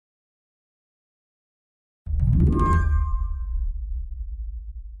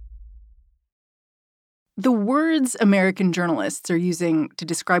The words American journalists are using to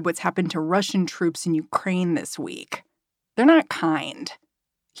describe what's happened to Russian troops in Ukraine this week, they're not kind.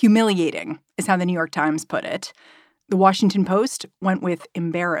 Humiliating is how the New York Times put it. The Washington Post went with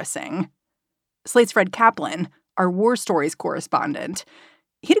embarrassing. Slate's Fred Kaplan, our war stories correspondent,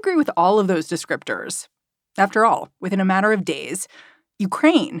 he'd agree with all of those descriptors. After all, within a matter of days,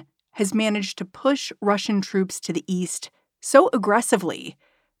 Ukraine has managed to push Russian troops to the east so aggressively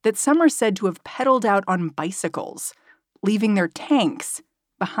that some are said to have pedaled out on bicycles, leaving their tanks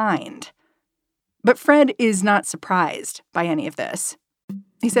behind. But Fred is not surprised by any of this.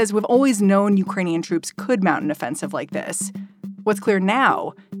 He says we've always known Ukrainian troops could mount an offensive like this. What's clear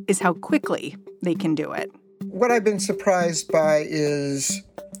now is how quickly they can do it. What I've been surprised by is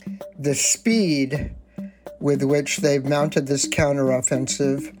the speed with which they've mounted this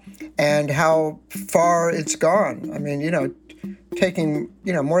counteroffensive and how far it's gone. I mean, taking,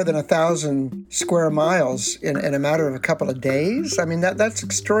 more than 1,000 square miles in a matter of a couple of days. I mean, that's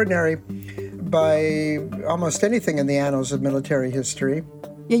extraordinary by almost anything in the annals of military history.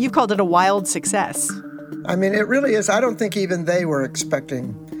 Yeah, you've called it a wild success. I mean, it really is. I don't think even they were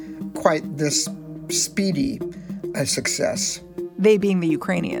expecting quite this speedy a success. They being the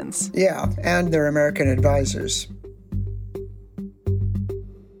Ukrainians. Yeah, and their American advisors.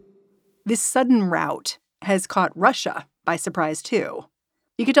 This sudden rout has caught Russia by surprise, too.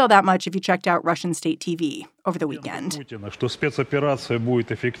 You could tell that much if you checked out Russian state TV over the weekend.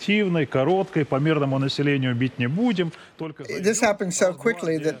 This happened so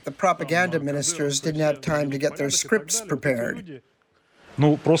quickly that the propaganda ministers didn't have time to get their scripts prepared.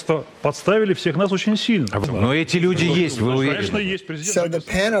 Ну, просто подставили всех нас очень сильно. Но эти люди есть, вы уверены? So the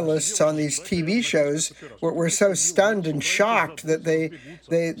panelists on these TV shows were so stunned and shocked that they,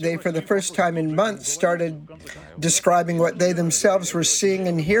 for the first time in months, started describing what they themselves were seeing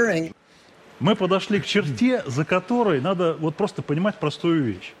and hearing. Мы подошли к черте, за которой надо вот просто понимать простую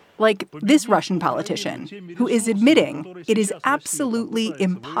вещь. Like this Russian politician, who is admitting it is absolutely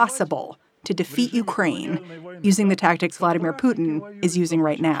impossible to defeat Ukraine using the tactics Vladimir Putin is using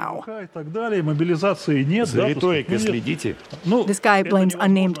right now. This guy blames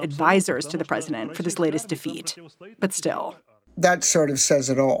unnamed advisors to the president for this latest defeat. But still. That sort of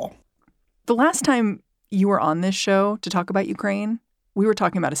says it all. The last time you were on this show to talk about Ukraine, we were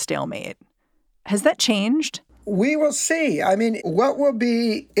talking about a stalemate. Has that changed? We will see. I mean, what will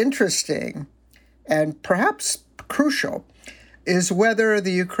be interesting and perhaps crucial is whether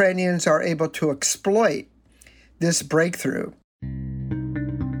the Ukrainians are able to exploit this breakthrough.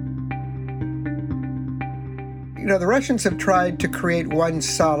 The Russians have tried to create one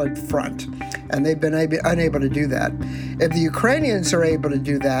solid front, and they've been unable to do that. If the Ukrainians are able to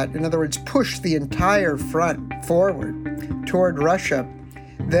do that, in other words, push the entire front forward toward Russia,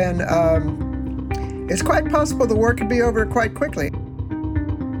 then it's quite possible the war could be over quite quickly.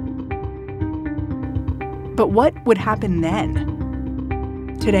 But what would happen then?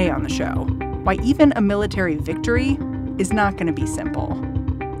 Today on the show, why even a military victory is not going to be simple.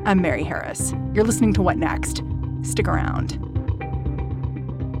 I'm Mary Harris. You're listening to What Next? Stick around.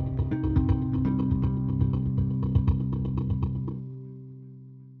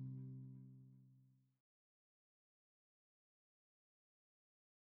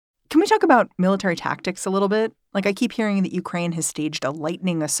 Can we talk about military tactics a little bit? Like, I keep hearing that Ukraine has staged a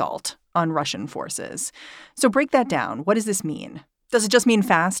lightning assault on Russian forces. So break that down. What does this mean? Does it just mean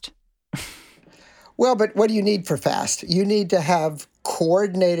fast? Well, but what do you need for fast? You need to have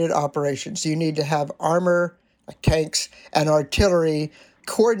coordinated operations. You need to have armor, like tanks, and artillery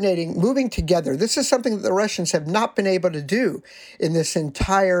coordinating, moving together. This is something that the Russians have not been able to do in this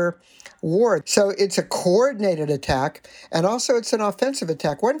entire war. So it's a coordinated attack, and also it's an offensive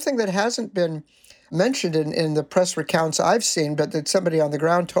attack. One thing that hasn't been mentioned in the press recounts I've seen, but that somebody on the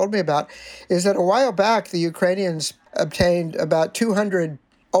ground told me about, is that a while back, the Ukrainians obtained about 200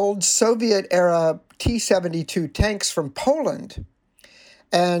 old Soviet-era T-72 tanks from Poland.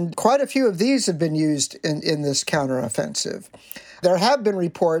 And quite a few of these have been used in this counteroffensive. There have been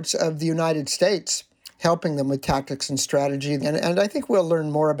reports of the United States helping them with tactics and strategy. And I think we'll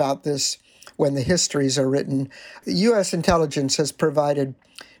learn more about this when the histories are written. U.S. intelligence has provided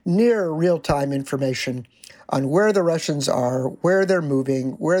near real-time information on where the Russians are, where they're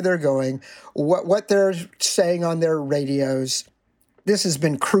moving, where they're going, what they're saying on their radios. This has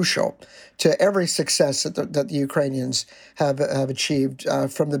been crucial to every success that the Ukrainians have achieved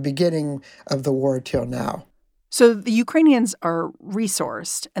from the beginning of the war till now. So the Ukrainians are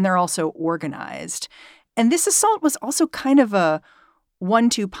resourced and they're also organized. And this assault was also kind of a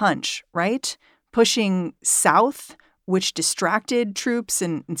 1-2 punch, right? Pushing south which distracted troops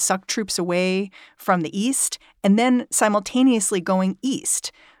and sucked troops away from the east, and then simultaneously going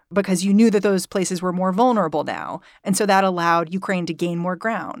east because you knew that those places were more vulnerable now. And so that allowed Ukraine to gain more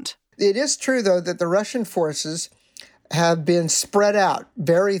ground. It is true, though, that the Russian forces have been spread out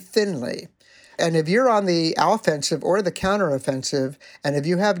very thinly. And if you're on the offensive or the counteroffensive, and if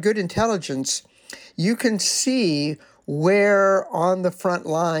you have good intelligence, you can see where on the front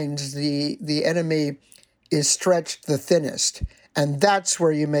lines the enemy is stretched the thinnest. And that's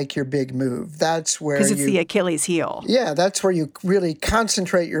where you make your big move. That's where because it's the Achilles heel. Yeah, that's where you really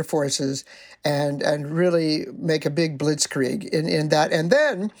concentrate your forces and really make a big blitzkrieg in that. And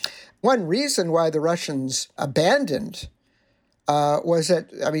then one reason why the Russians abandoned was that,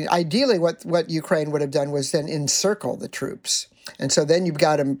 I mean, ideally what Ukraine would have done was then encircle the troops. And so then you've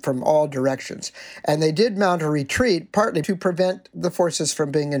got them from all directions. And they did mount a retreat, partly to prevent the forces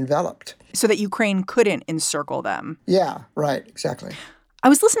from being enveloped. So that Ukraine couldn't encircle them. Yeah, right, exactly. I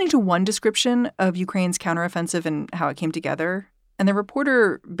was listening to one description of Ukraine's counteroffensive and how it came together. And the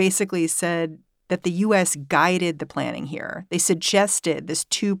reporter basically said that the U.S. guided the planning here. They suggested this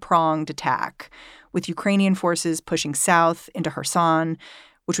two-pronged attack, with Ukrainian forces pushing south into Kherson,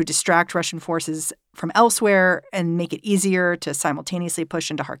 which would distract Russian forces from elsewhere and make it easier to simultaneously push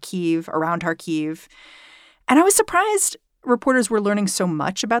into Kharkiv, around Kharkiv. And I was surprised reporters were learning so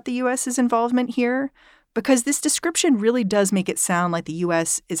much about the U.S.'s involvement here, because this description really does make it sound like the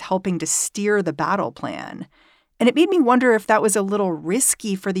U.S. is helping to steer the battle plan. And it made me wonder if that was a little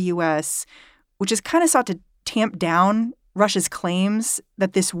risky for the U.S., which has kind of sought to tamp down Russia's claims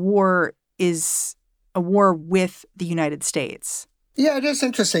that this war is a war with the United States. Yeah, it is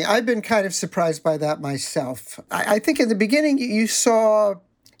interesting. I've been kind of surprised by that myself. I think in the beginning you saw,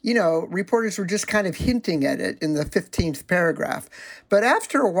 reporters were just kind of hinting at it in the 15th paragraph. But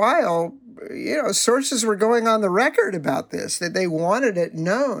after a while, sources were going on the record about this, that they wanted it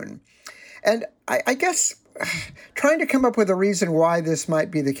known. And I guess trying to come up with a reason why this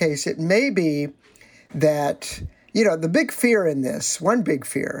might be the case, it may be that, the big fear in this, one big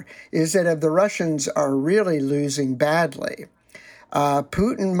fear, is that if the Russians are really losing badly,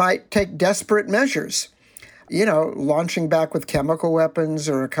 Putin might take desperate measures, launching back with chemical weapons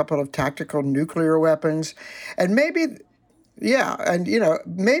or a couple of tactical nuclear weapons. And maybe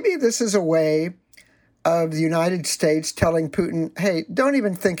this is a way of the United States telling Putin, hey, don't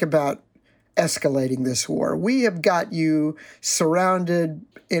even think about escalating this war. We have got you surrounded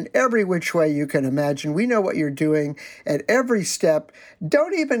in every which way you can imagine. We know what you're doing at every step.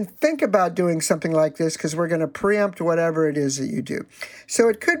 Don't even think about doing something like this because we're going to preempt whatever it is that you do. So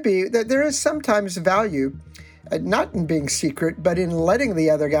it could be that there is sometimes value, not in being secret, but in letting the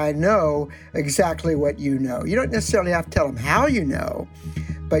other guy know exactly what you know. You don't necessarily have to tell him how you know,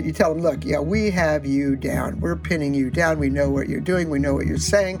 but you tell him, look, we have you down. We're pinning you down. We know what you're doing. We know what you're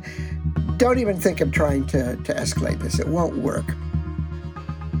saying. Don't even think of trying to escalate this. It won't work.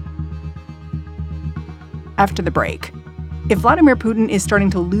 After the break, if Vladimir Putin is starting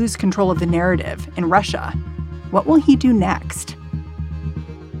to lose control of the narrative in Russia, what will he do next?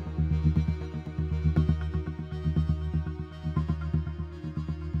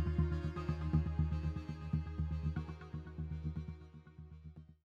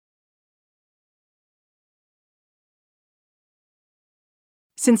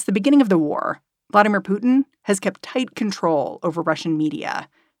 Since the beginning of the war, Vladimir Putin has kept tight control over Russian media,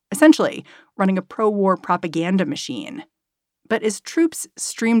 essentially running a pro-war propaganda machine. But as troops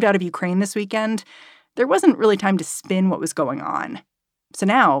streamed out of Ukraine this weekend, there wasn't really time to spin what was going on. So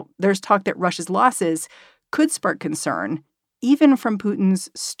now there's talk that Russia's losses could spark concern, even from Putin's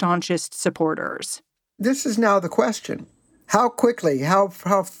staunchest supporters. This is now the question. How quickly, how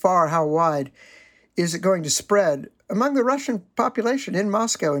far, how wide is it going to spread among the Russian population in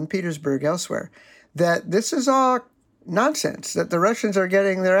Moscow, in Petersburg, elsewhere, that this is all nonsense, that the Russians are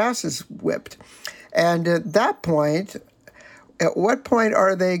getting their asses whipped? And at that point, at what point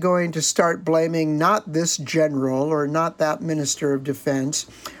are they going to start blaming not this general or not that minister of defense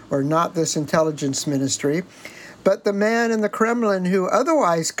or not this intelligence ministry, but the man in the Kremlin who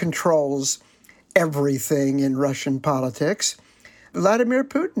otherwise controls everything in Russian politics, Vladimir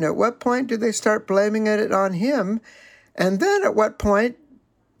Putin? At what point do they start blaming it on him? And then at what point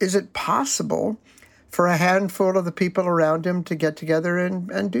is it possible for a handful of the people around him to get together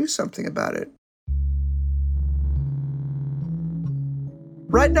and do something about it?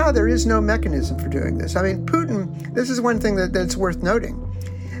 Right now, there is no mechanism for doing this. I mean, Putin, this is one thing that's worth noting.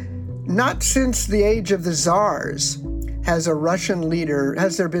 Not since the age of the czars has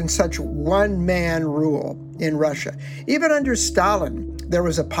there been such one-man rule in Russia. Even under Stalin, there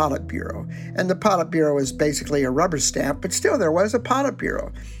was a Politburo. And the Politburo is basically a rubber stamp, but still there was a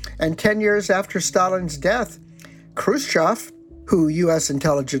Politburo. And 10 years after Stalin's death, Khrushchev, who U.S.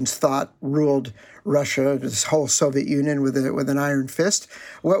 intelligence thought ruled Russia, this whole Soviet Union with an iron fist,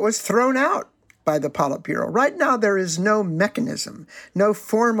 was thrown out by the Politburo. Right now, there is no mechanism, no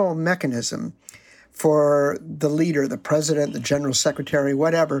formal mechanism for the leader, the president, the general secretary,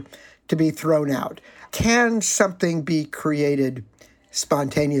 whatever, to be thrown out. Can something be created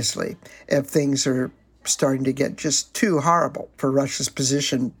spontaneously if things are starting to get just too horrible for Russia's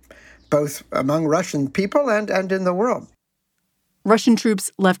position, both among Russian people and in the world? Russian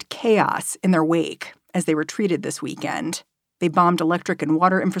troops left chaos in their wake as they retreated this weekend. They bombed electric and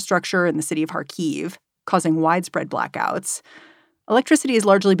water infrastructure in the city of Kharkiv, causing widespread blackouts. Electricity has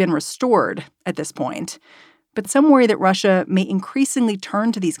largely been restored at this point, but some worry that Russia may increasingly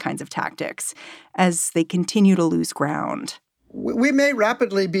turn to these kinds of tactics as they continue to lose ground. We may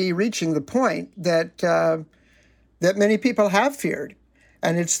rapidly be reaching the point that that many people have feared,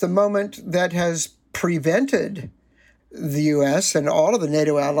 and it's the moment that has prevented the U.S. and all of the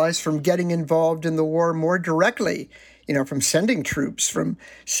NATO allies from getting involved in the war more directly, from sending troops, from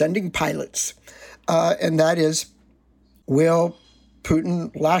sending pilots. And that is, will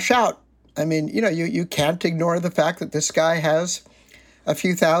Putin lash out? I mean, you can't ignore the fact that this guy has a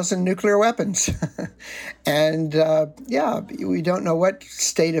few thousand nuclear weapons. And we don't know what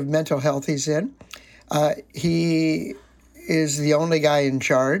state of mental health he's in. He is the only guy in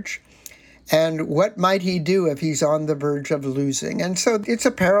charge. And what might he do if he's on the verge of losing? And so it's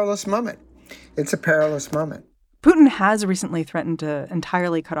a perilous moment. It's a perilous moment. Putin has recently threatened to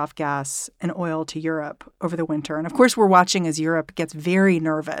entirely cut off gas and oil to Europe over the winter. And of course, we're watching as Europe gets very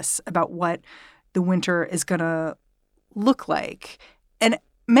nervous about what the winter is going to look like. And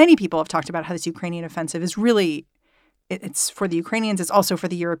many people have talked about how this Ukrainian offensive is really, it's for the Ukrainians, it's also for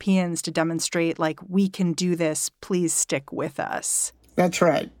the Europeans to demonstrate, we can do this, please stick with us. That's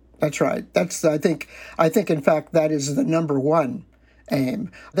right. That's right. I think, in fact, that is the number one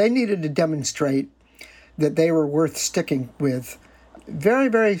aim. They needed to demonstrate that they were worth sticking with very,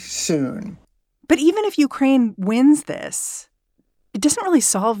 very soon. But even if Ukraine wins this, it doesn't really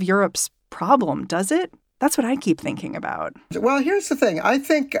solve Europe's problem, does it? That's what I keep thinking about. Well, here's the thing. I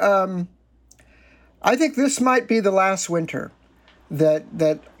think this might be the last winter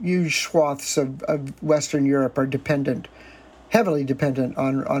that huge swaths of Western Europe are heavily dependent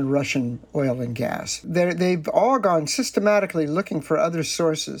on Russian oil and gas. They've all gone systematically looking for other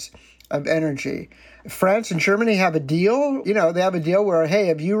sources of energy. France and Germany have a deal. They have a deal where, hey,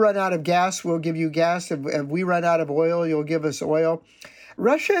 if you run out of gas, we'll give you gas. If we run out of oil, you'll give us oil.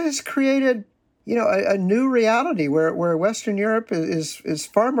 Russia has created, a new reality where Western Europe is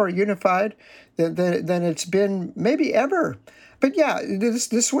far more unified than it's been maybe ever. But yeah,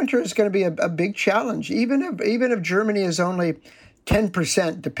 this winter is going to be a big challenge. Even if Germany is only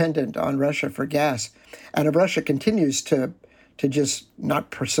 10% dependent on Russia for gas, and if Russia continues to just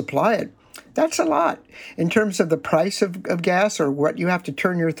not supply it, that's a lot in terms of the price of gas or what you have to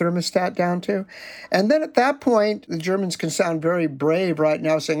turn your thermostat down to. And then at that point, the Germans can sound very brave right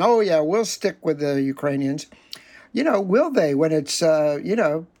now saying, oh, yeah, we'll stick with the Ukrainians. Will they when it's,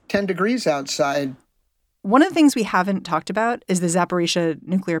 10 degrees outside? One of the things we haven't talked about is the Zaporizhzhia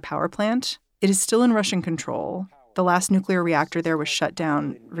nuclear power plant. It is still in Russian control. The last nuclear reactor there was shut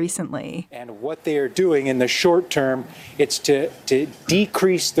down recently. And what they are doing in the short term, it's to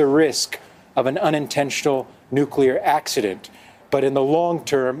decrease the risk of an unintentional nuclear accident. But in the long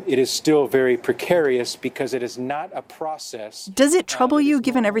term, it is still very precarious because it is not a process. Does it trouble you,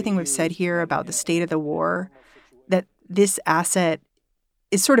 given everything we've said here about the state of the war, that this asset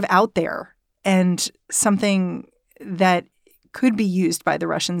is sort of out there and something that could be used by the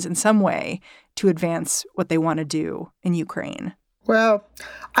Russians in some way to advance what they want to do in Ukraine? Well,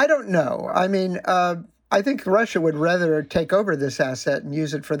 I don't know. I mean, I think Russia would rather take over this asset and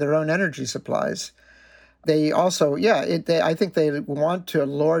use it for their own energy supplies. They also, I think they want to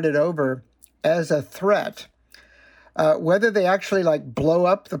lord it over as a threat. Whether they actually blow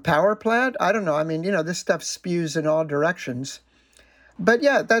up the power plant, I don't know. I mean, this stuff spews in all directions. But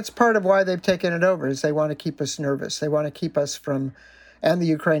yeah, that's part of why they've taken it over, is they want to keep us nervous. They want to keep us and the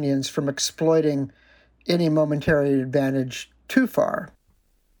Ukrainians from exploiting any momentary advantage too far.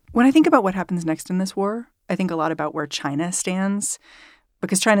 When I think about what happens next in this war, I think a lot about where China stands,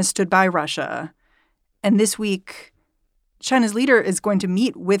 because China stood by Russia. And this week, China's leader is going to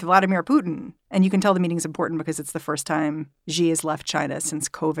meet with Vladimir Putin. And you can tell the meeting's important because it's the first time Xi has left China since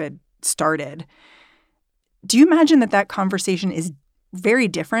COVID started. Do you imagine that conversation is very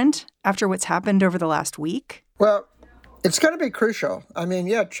different after what's happened over the last week? Well, It's going to be crucial. I mean,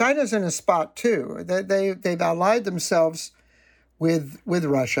 yeah, China's in a spot too. They've allied themselves with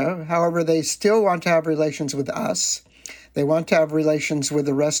Russia. However, they still want to have relations with us. They want to have relations with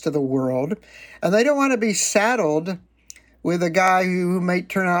the rest of the world. And they don't want to be saddled with a guy who may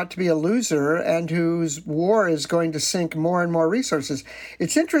turn out to be a loser and whose war is going to sink more and more resources.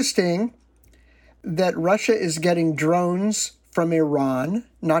 It's interesting that Russia is getting drones from Iran,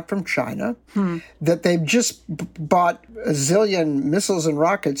 not from China, that they've just bought a zillion missiles and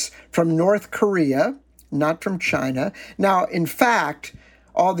rockets from North Korea, not from China. Now, in fact,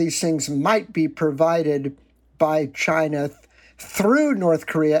 all these things might be provided by China through North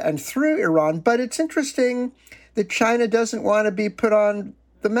Korea and through Iran, but it's interesting that China doesn't want to be put on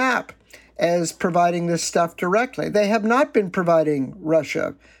the map as providing this stuff directly. They have not been providing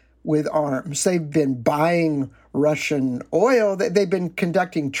Russia with arms. They've been buying Russian oil. They've been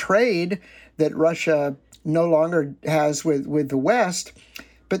conducting trade that Russia no longer has with the West,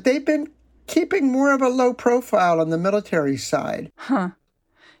 but they've been keeping more of a low profile on the military side.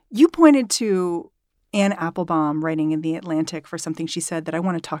 You pointed to Anne Applebaum writing in The Atlantic for something she said that I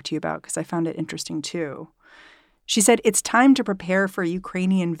want to talk to you about because I found it interesting too. She said, it's time to prepare for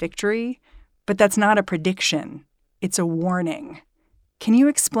Ukrainian victory, but that's not a prediction. It's a warning. Can you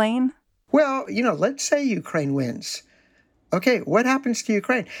explain? Well, let's say Ukraine wins. Okay, what happens to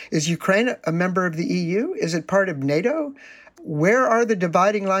Ukraine? Is Ukraine a member of the EU? Is it part of NATO? Where are the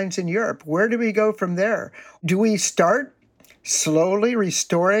dividing lines in Europe? Where do we go from there? Do we start slowly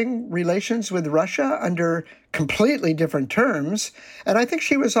restoring relations with Russia under completely different terms? And I think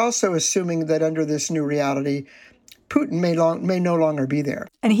she was also assuming that under this new reality, Putin may no longer be there.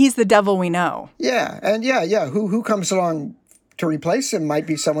 And he's the devil we know. Yeah. And who comes along to replace him might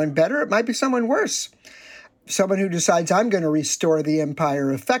be someone better. It might be someone worse. Someone who decides I'm going to restore the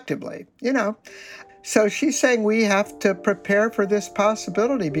empire effectively, So she's saying we have to prepare for this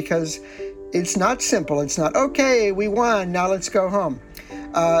possibility because it's not simple. It's not, okay, we won, now let's go home.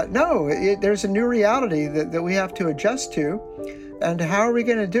 There's a new reality that we have to adjust to. And how are we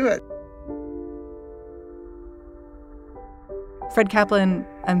going to do it? Fred Kaplan,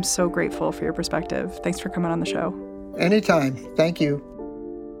 I'm so grateful for your perspective. Thanks for coming on the show. Anytime. Thank you.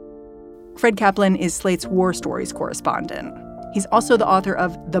 Fred Kaplan is Slate's War Stories correspondent. He's also the author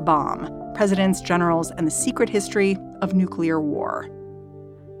of The Bomb, Presidents, Generals, and the Secret History of Nuclear War.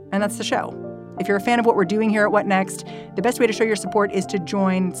 And that's the show. If you're a fan of what we're doing here at What Next, the best way to show your support is to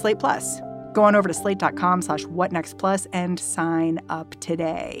join Slate Plus. Go on over to slate.com/whatnextplus and sign up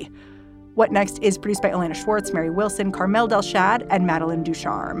today. What Next is produced by Elena Schwartz, Mary Wilson, Carmel Delshad, and Madeline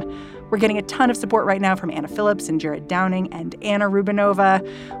Ducharme. We're getting a ton of support right now from Anna Phillips and Jared Downing and Anna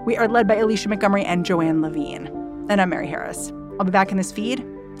Rubinova. We are led by Alicia Montgomery and Joanne Levine. And I'm Mary Harris. I'll be back in this feed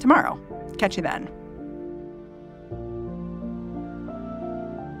tomorrow. Catch you then.